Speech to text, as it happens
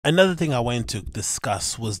Another thing I wanted to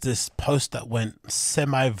discuss was this post that went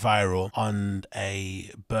semi-viral on a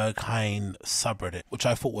Berghain subreddit, which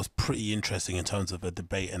I thought was pretty interesting in terms of a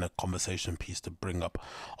debate and a conversation piece to bring up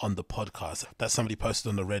on the podcast. That somebody posted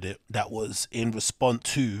on the Reddit that was in response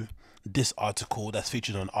to this article that's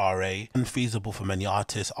featured on RA. Unfeasible for many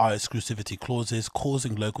artists are exclusivity clauses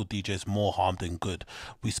causing local DJs more harm than good.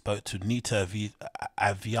 We spoke to Nita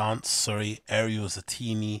Aviance,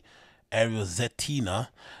 Ariel Zettina,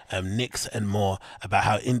 Nix, and more about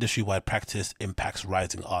how industry-wide practice impacts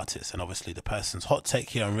rising artists. And obviously the person's hot take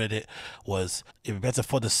here on Reddit was it'd be better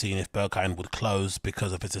for the scene if Berghain would close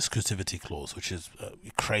because of its exclusivity clause, which is a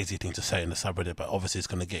crazy thing to say in the subreddit, but obviously it's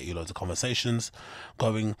going to get you loads of conversations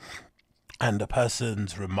going. And the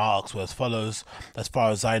person's remarks were as follows: as far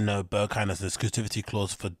as I know, Berghain has an exclusivity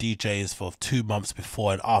clause for DJs for 2 months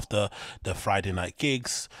before and after the Friday night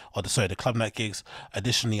gigs, or the club night gigs.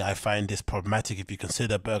 Additionally, I find this problematic if you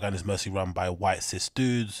consider Berghain is mostly run by white cis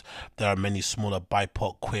dudes. There are many smaller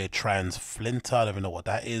BIPOC, queer, trans, flinter, I don't even know what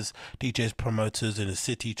that is, DJs, promoters in the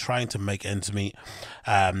city trying to make ends meet.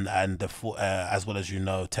 As well as you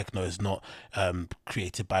know, techno is not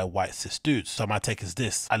created by white cis dudes. So my take is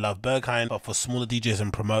this: I love Berghain, but for smaller DJs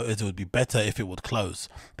and promoters, it would be better if it would close.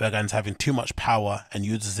 Berghain's having too much power and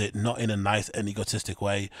uses it not in a nice and egotistic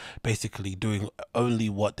way, basically doing only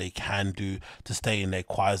what they can do to stay in their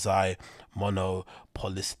quasi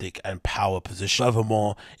monopolistic and power position.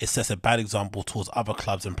 Furthermore, it sets a bad example towards other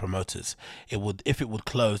clubs and promoters. If it would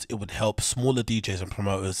close, it would help smaller DJs and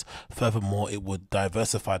promoters. Furthermore, it would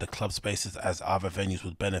diversify the club spaces as other venues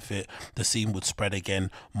would benefit. The scene would spread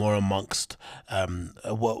again more amongst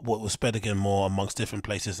different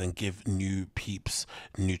places and give new peeps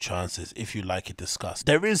new chances. If you like it, discuss.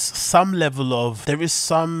 There is some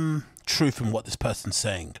truth in what this person's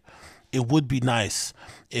saying. It would be nice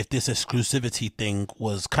if this exclusivity thing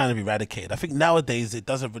was kind of eradicated. I think nowadays it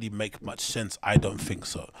doesn't really make much sense. I don't think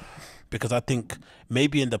so, because I think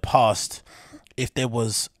maybe in the past, if there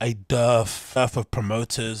was a dearth of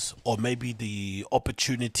promoters, or maybe the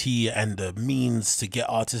opportunity and the means to get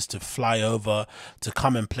artists to fly over to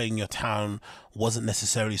come and play in your town wasn't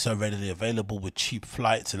necessarily so readily available with cheap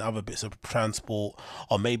flights and other bits of transport,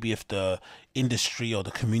 or maybe if the industry or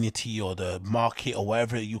the community or the market or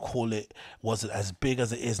whatever you call it wasn't as big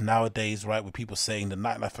as it is nowadays, right, with people saying the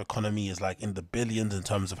nightlife economy is like in the billions in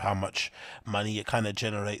terms of how much money it kind of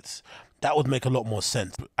generates, that would make a lot more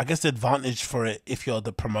sense. I guess the advantage for it, if you're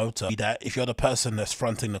the promoter, that if you're the person that's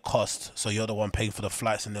fronting the cost, so you're the one paying for the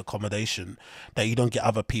flights and the accommodation, that you don't get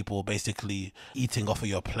other people basically eating off of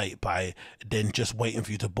your plate by then just waiting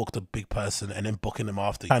for you to book the big person and then booking them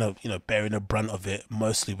after, kind of, bearing the brunt of it,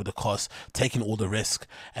 mostly with the cost, taking all the risk,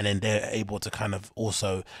 and then they're able to kind of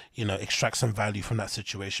also, extract some value from that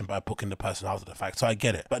situation by booking the person after the fact. So I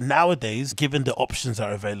get it. But nowadays, given the options that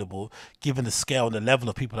are available, given the scale and the level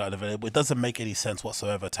of people that are available, it doesn't make any sense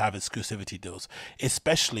whatsoever to have exclusivity deals,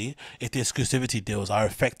 especially if the exclusivity deals are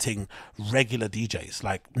affecting regular DJs,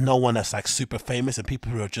 like no one that's like super famous and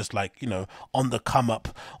people who are just like, on the come up,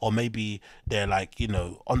 or maybe they're like,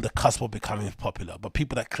 on the cusp of becoming popular, but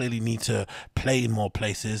people that clearly need to play in more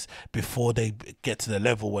places before they get to the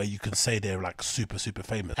level where you can say they're like super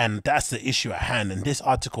famous. And that's the issue at hand. And this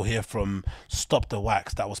article here from Stop the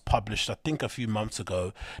Wax that was published I think a few months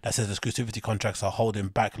ago, that says exclusivity contracts are holding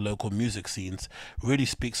back local music scenes, really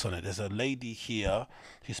speaks on it. There's a lady here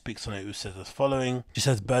who speaks on it who says as following. She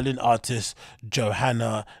says Berlin artist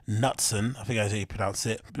Johanna Knutson, I think that's how you pronounce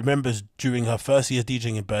it, remembers during her first year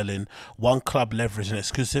DJing in Berlin, one club leveraged an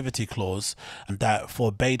exclusivity clause that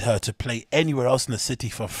forbade her to play anywhere else in the city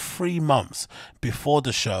for 3 months before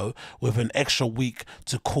the show, with an extra week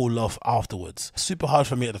to cool off afterwards. Super hard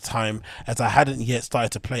for me at the time, as I hadn't yet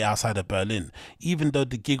started to play outside of Berlin. Even though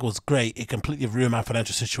the gig was great, it completely ruined my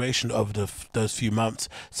financial situation over those few months,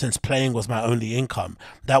 since playing was my only income.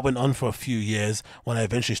 That went on for a few years. When I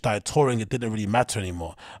eventually started touring, it didn't really matter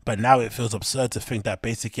anymore. But now it feels absurd to think that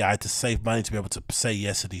basically I had to save money to be able to say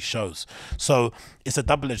yes to these shows. So it's a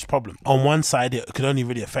double-edged problem. On one side, it could only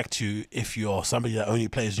really affect you if you're somebody that only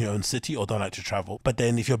plays in your own city or don't like to travel. But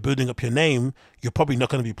then if you're building up your name, you're probably not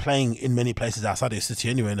going to be playing in many places outside your city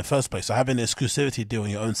anyway in the first place. So having an exclusivity deal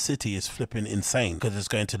in your own city is flipping insane, because it's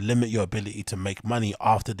going to limit your ability to make money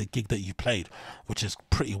after the gig that you played, which is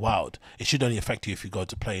pretty wild. It should only affect you if you go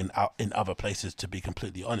to play in other places, to be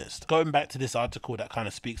completely honest. Going back to this article that kind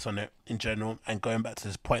of speaks on it in general, and going back to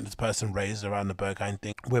this point this person raised around the Berghain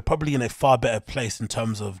thing, we're probably in a far better place in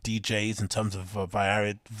terms of DJs, in terms of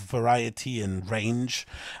variety and range.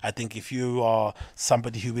 I think if you are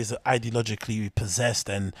somebody who is ideologically possessed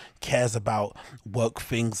and cares about woke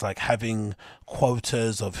things like having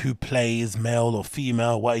quotas of who plays, male or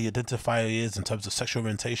female, what your identifier is in terms of sexual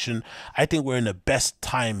orientation. I think we're in the best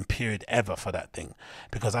time period ever for that thing,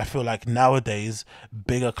 because I feel like nowadays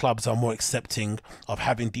bigger clubs are more accepting of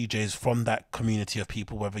having DJs from that community of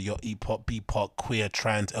people, whether you're E-pop, B-pop, queer,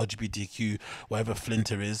 trans, LGBTQ, whatever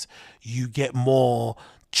flinter is. You get more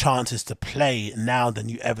chances to play now than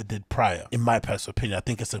you ever did prior, in my personal opinion. I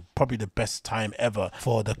think it's probably the best time ever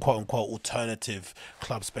for the quote-unquote alternative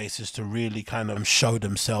club spaces to really kind of show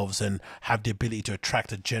themselves and have the ability to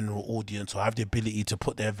attract a general audience, or have the ability to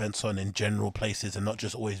put their events on in general places and not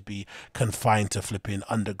just always be confined to flipping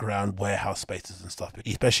underground warehouse spaces and stuff.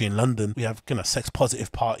 Especially in London, we have sex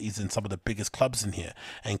positive parties in some of the biggest clubs in here,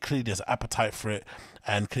 and clearly there's an appetite for it,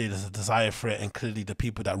 and clearly there's a desire for it, and clearly the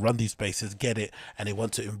people that run these spaces get it, and they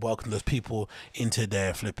want to welcome those people into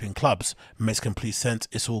their flipping clubs. Makes complete sense.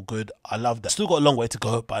 It's all good. I love that. Still got a long way to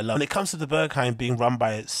go, but I love it. When it comes to the Berghain being run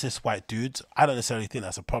by cis white dudes, I don't necessarily think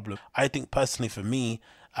that's a problem. I think personally for me,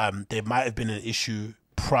 there might have been an issue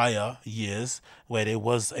prior years where there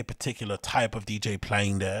was a particular type of DJ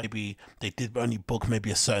playing there. Maybe they did only book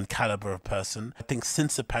maybe a certain caliber of person. I think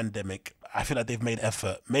since the pandemic, I feel like they've made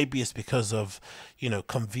effort. Maybe it's because of,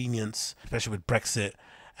 convenience, especially with Brexit,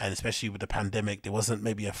 and especially with the pandemic, there wasn't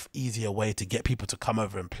maybe a easier way to get people to come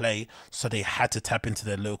over and play, so they had to tap into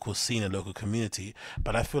their local scene and local community.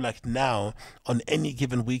 But I feel like now, on any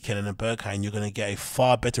given weekend in a Berghain, you're going to get a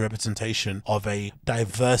far better representation of a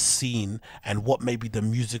diverse scene and what maybe the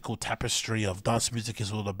musical tapestry of dance music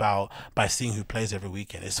is all about by seeing who plays every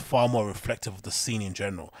weekend. It's far more reflective of the scene in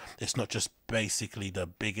general. It's not just basically the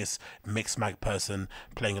biggest mixed mag person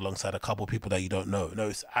playing alongside a couple of people that you don't know. No,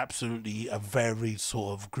 it's absolutely a very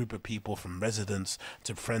sort of group of people, from residents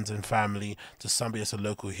to friends and family to somebody that's a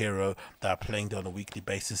local hero, that are playing there on a weekly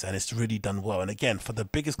basis, and it's really done well. And again, for the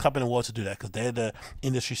biggest club in the world to do that, because they're the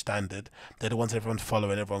industry standard, they're the ones everyone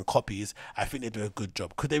follows and everyone copies, I think they do a good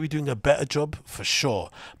job. Could they be doing a better job? For sure.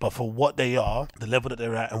 But for what they are, the level that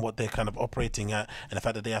they're at and what they're kind of operating at, and the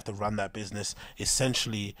fact that they have to run that business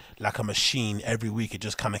essentially like a machine every week, it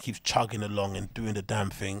just kind of keeps chugging along and doing the damn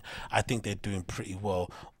thing, I think they're doing pretty well,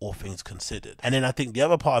 all things considered. And then I think the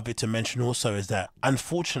other part of it to mention also is that,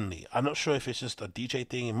 unfortunately, I'm not sure if it's just a DJ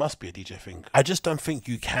thing, it must be a DJ thing, I just don't think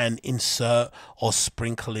you can insert or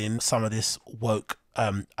sprinkle in some of this woke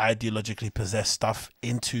ideologically possessed stuff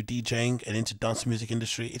into DJing and into dance music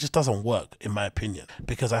industry. It just doesn't work, in my opinion,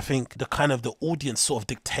 because I think the audience sort of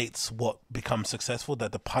dictates what becomes successful,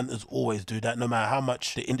 that the punters always do that. No matter how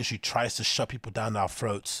much the industry tries to shove people down our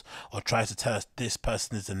throats or tries to tell us this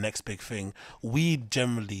person is the next big thing, we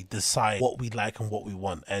generally decide what we like and what we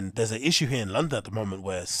want. And there's an issue here in London at the moment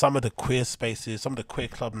where some of the queer spaces, some of the queer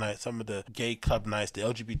club nights, some of the gay club nights, the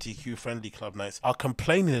LGBTQ friendly club nights are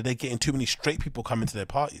complaining that they're getting too many straight people coming to their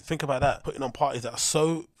parties. Think about that. Putting on parties that are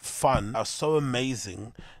so fun, are so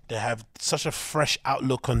amazing, they have such a fresh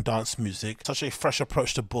outlook on dance music, such a fresh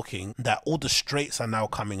approach to booking, that all the straights are now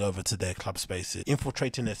coming over to their club spaces,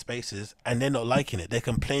 infiltrating their spaces, and they're not liking it. They're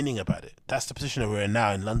complaining about it. That's the position that we're in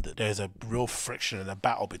now in London. There's a real friction and a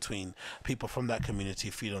battle between people from that community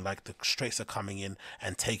feeling like the straights are coming in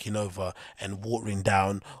and taking over and watering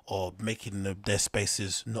down or making their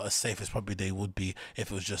spaces not as safe as probably they would be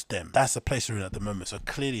if it was just them. That's the place we're in at the moment. So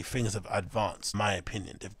clearly things have advanced, in my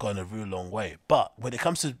opinion. They've gone a real long way. But when it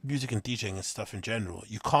comes to music and DJing and stuff in general,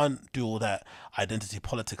 you can't do all that identity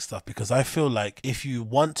politics stuff, because I feel like if you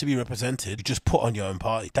want to be represented, you just put on your own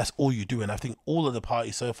party. That's all you do. And I think all of the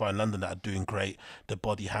parties so far in London that are doing great, the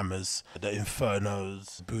Body Hammers, the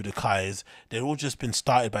Infernos, Budakais, they've all just been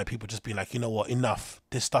started by people just being like, you know what, enough,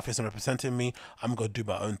 this stuff isn't representing me, I'm gonna do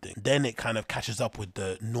my own thing. Then it kind of catches up with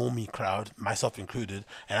the normie crowd, myself included,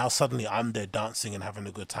 and now suddenly I'm there dancing and having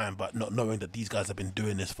a good time, but not knowing that these guys have been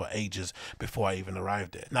doing this for ages before I even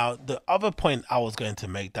arrived there. Now, the other point I was going to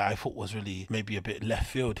make that I thought was really maybe a bit left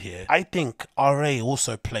field here, I think RA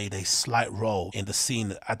also played a slight role in the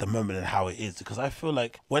scene at the moment and how it is, because I feel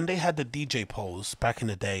like when they had the DJ polls back in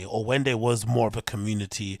the day, or when there was more of a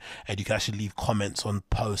community and you could actually leave comments on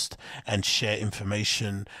posts and share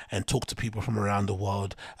information and talk to people from around the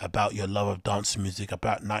world about your love of dance music,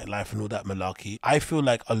 about nightlife and all that malarkey, I feel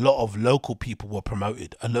like a lot of local people were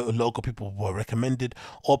promoted, a lot of local people were recommended,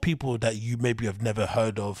 or people that you maybe have never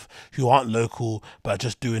heard of who aren't local but are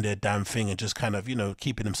just doing their damn thing and just kind of, you know,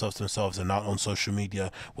 keeping themselves to themselves and out on social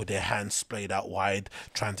media with their hands splayed out wide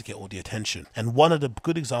trying to get all the attention. And one of the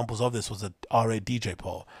good examples of this was the RA DJ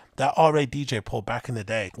poll that RA DJ poll back in the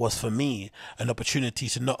day was for me an opportunity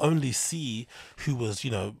to not only see who was,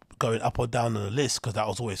 going up or down on the list, because that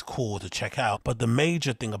was always cool to check out, but the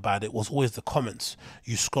major thing about it was always the comments.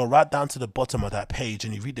 You scroll right down to the bottom of that page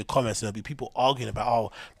and you read the comments, and there'll be people arguing about,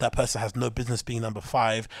 oh, that person has no business being number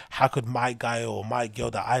 5. How could my guy or my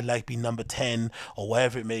girl that I like be number 10, or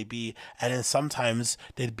whatever it may be? And then sometimes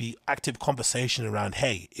there'd be active conversation around,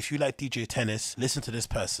 hey, if you like DJ Tennis, listen to this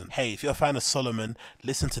person. Hey, if you're a fan of Solomon,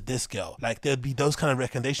 listen to this girl. Like, there'd be those kind of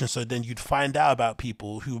recommendations. So then you'd find out about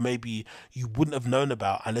people who maybe you wouldn't have known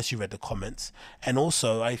about unless you read the comments. And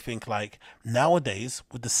also, I think, like, nowadays,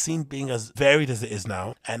 with the scene being as varied as it is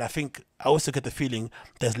now, and I think I also get the feeling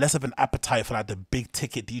there's less of an appetite for like the big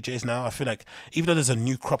ticket DJs now. I feel like even though there's a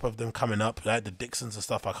new crop of them coming up, like the Dixons and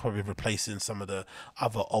stuff, are probably replacing some of the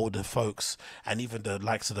other older folks, and even the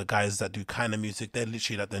likes of the guys that do kind of music, they're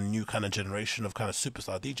literally like the new kind of generation of kind of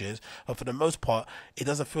superstar DJs. But for the most part, it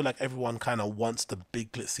doesn't feel like everyone kind of wants the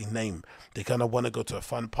big glitzy name. They kind of want to go to a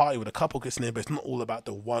fun party with a couple glitzy names, but it's not all about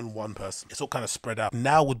the one person. It's all kind of spread out.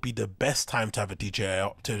 Now would be the best time to have a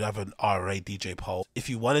DJ, to have an RA DJ poll. If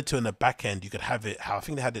you wanted to in the back end, you could have it how I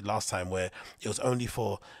think they had it last time, where it was only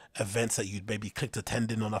for events that you'd maybe clicked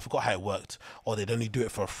attending on. I forgot how it worked, or they'd only do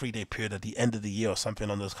it for a 3-day period at the end of the year or something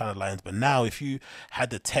on those kind of lines. But now, if you had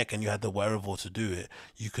the tech and you had the wherewithal to do it,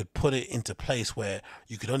 you could put it into place where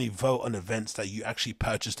you could only vote on events that you actually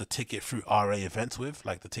purchased a ticket through RA events with,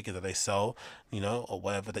 like the ticket that they sell, or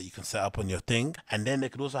whatever that you can set up on your thing. And then they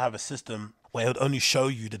could also have a system where it would only show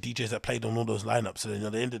you the DJs that played on all those lineups. So then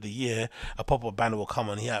at the end of the year, a pop-up banner will come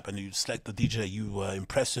on the app and you select the DJ that you were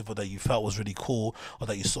impressed with, or that you felt was really cool, or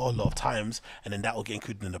that you saw a lot of times, and then that will get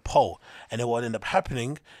included in the poll. And then what ended up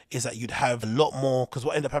happening is that you'd have a lot more, because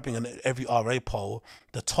what ended up happening in every RA poll,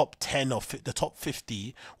 the top 10 or the top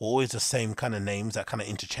 50 were always the same kind of names that kind of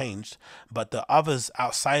interchanged, but the others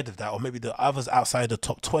outside of that, or maybe the others outside the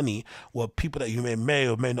top 20, were people that you may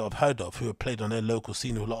or may not have heard of, who have played on their local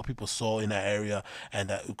scene, who a lot of people saw in that area and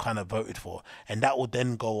that who kind of voted for. And that will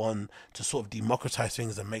then go on to sort of democratize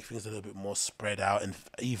things and make things a little bit more spread out and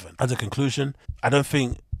even. As a conclusion, I don't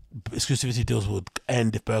think exclusivity deals would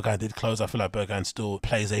end if Berghain did close. I feel like Berghain still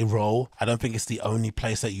plays a role. I don't think it's the only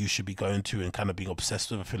place that you should be going to and kind of being obsessed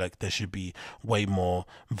with. I feel like there should be way more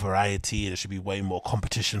variety, there should be way more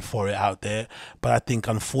competition for it out there. But I think,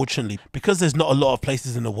 unfortunately, because there's not a lot of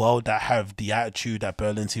places in the world that have the attitude that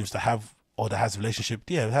Berlin seems to have, or that has a relationship,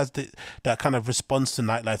 it has that kind of response to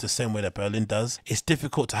nightlife the same way that Berlin does. It's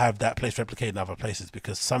difficult to have that place replicated in other places,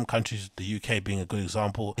 because some countries, the UK being a good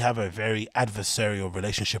example, have a very adversarial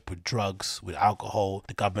relationship with drugs, with alcohol.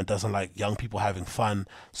 The government doesn't like young people having fun,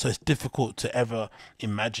 so it's difficult to ever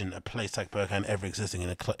imagine a place like Berghain ever existing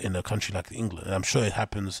in a country like England. And I'm sure it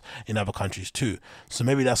happens in other countries too. So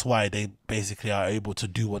maybe that's why they basically are able to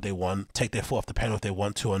do what they want, take their foot off the pedal if they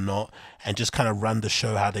want to or not, and just kind of run the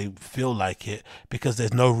show how they feel like it, because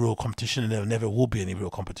there's no real competition and there never will be any real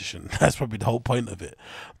competition. That's probably the whole point of it.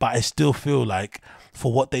 But I still feel like,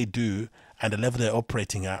 for what they do and the level they're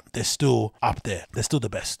operating at, they're still up there. They're still the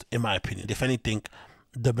best, in my opinion. If anything,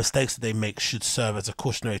 the mistakes that they make should serve as a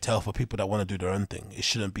cautionary tale for people that want to do their own thing. It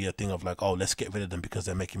shouldn't be a thing of like, oh, let's get rid of them because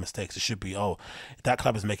they're making mistakes. It should be, oh, that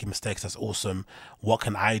club is making mistakes, that's awesome. What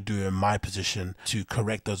can I do in my position to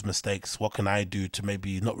correct those mistakes? What can I do to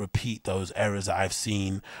maybe not repeat those errors that I've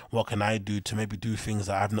seen? What can I do to maybe do things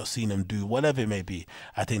that I've not seen them do? Whatever it may be,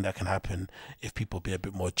 I think that can happen if people be a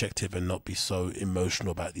bit more objective and not be so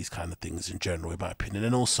emotional about these kind of things in general, in my opinion.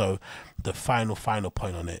 And also, the final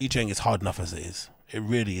point on it, DJing is hard enough as it is. It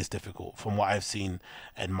really is difficult from what I've seen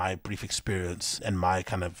and my brief experience and my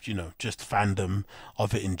kind of, just fandom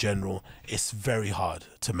of it in general. It's very hard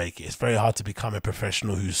to make it. It's very hard to become a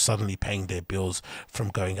professional who's suddenly paying their bills from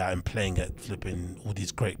going out and playing at flipping all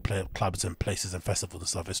these great clubs and places and festivals and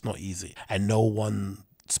stuff. It's not easy. And no one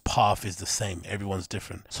path is the same. Everyone's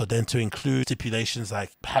different. So then to include stipulations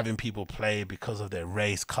like having people play because of their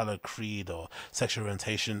race, color, creed, or sexual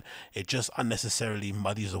orientation, it just unnecessarily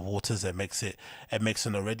muddies the waters. It makes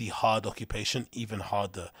an already hard occupation even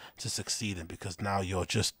harder to succeed in, because now you're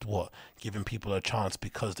just giving people a chance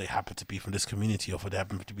because they happen to be from this community or for they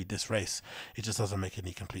happen to be this race. It just doesn't make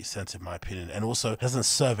any complete sense, in my opinion, and also doesn't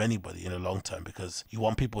serve anybody in the long term, because you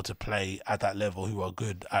want people to play at that level who are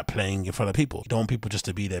good at playing in front of people. You don't want people just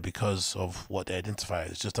to be there because of what they identify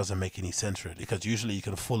as. It just doesn't make any sense, really, because usually you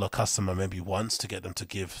can fool a customer maybe once to get them to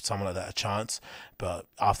give someone like that a chance, but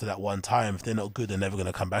after that one time, if they're not good, they're never going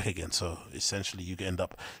to come back again. So essentially you end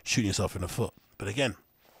up shooting yourself in the foot. But again,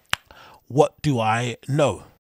 what do I know?